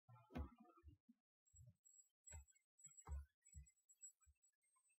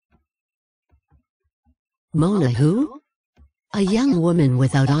Mona who? A young woman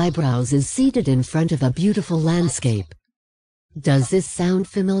without eyebrows is seated in front of a beautiful landscape. Does this sound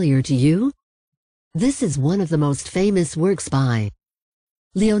familiar to you? This is one of the most famous works by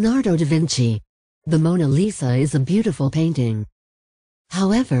Leonardo da Vinci. The Mona Lisa is a beautiful painting.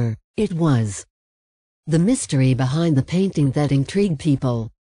 However, it was the mystery behind the painting that intrigued people.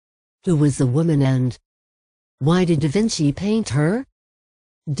 Who was the woman and why did Da Vinci paint her?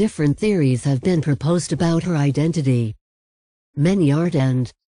 Different theories have been proposed about her identity. Many art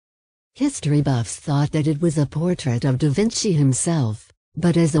and history buffs thought that it was a portrait of Da Vinci himself,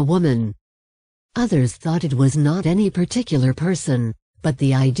 but as a woman. Others thought it was not any particular person, but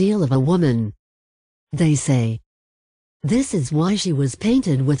the ideal of a woman. They say this is why she was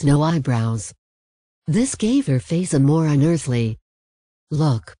painted with no eyebrows. This gave her face a more unearthly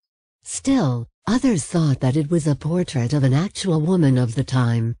look. Still, others thought that it was a portrait of an actual woman of the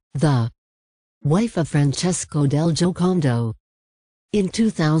time, the wife of Francesco del Giocondo. In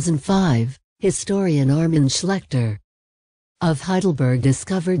 2005, historian Armin Schlechter of Heidelberg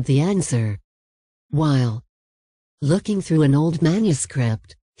discovered the answer. While looking through an old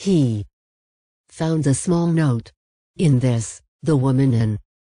manuscript, he found a small note. In this, the woman in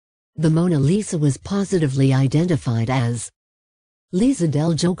the Mona Lisa was positively identified as Lisa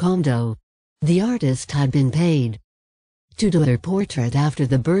del Giocondo. The artist had been paid to do her portrait after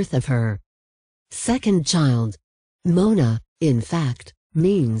the birth of her second child. Mona, in fact,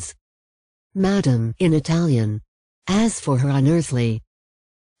 means madam in Italian. As for her unearthly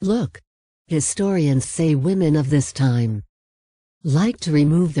look, historians say women of this time liked to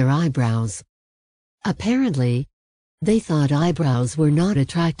remove their eyebrows. Apparently, they thought eyebrows were not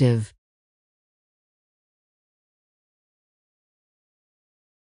attractive.